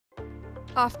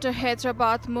After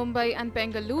Hyderabad, Mumbai and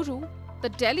Bengaluru, the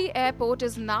Delhi airport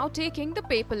is now taking the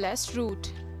paperless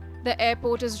route. The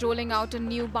airport is rolling out a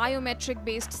new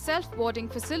biometric-based self-boarding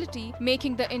facility,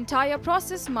 making the entire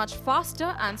process much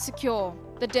faster and secure.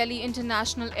 The Delhi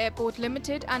International Airport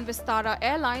Limited and Vistara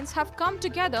Airlines have come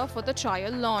together for the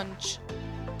trial launch.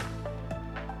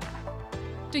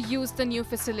 To use the new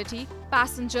facility,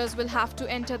 passengers will have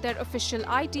to enter their official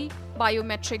ID,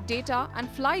 biometric data and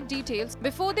flight details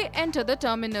before they enter the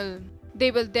terminal.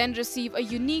 They will then receive a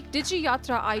unique Digi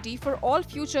Yatra ID for all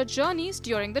future journeys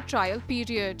during the trial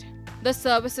period. The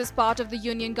service is part of the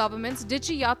Union Government's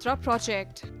Digi Yatra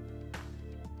project.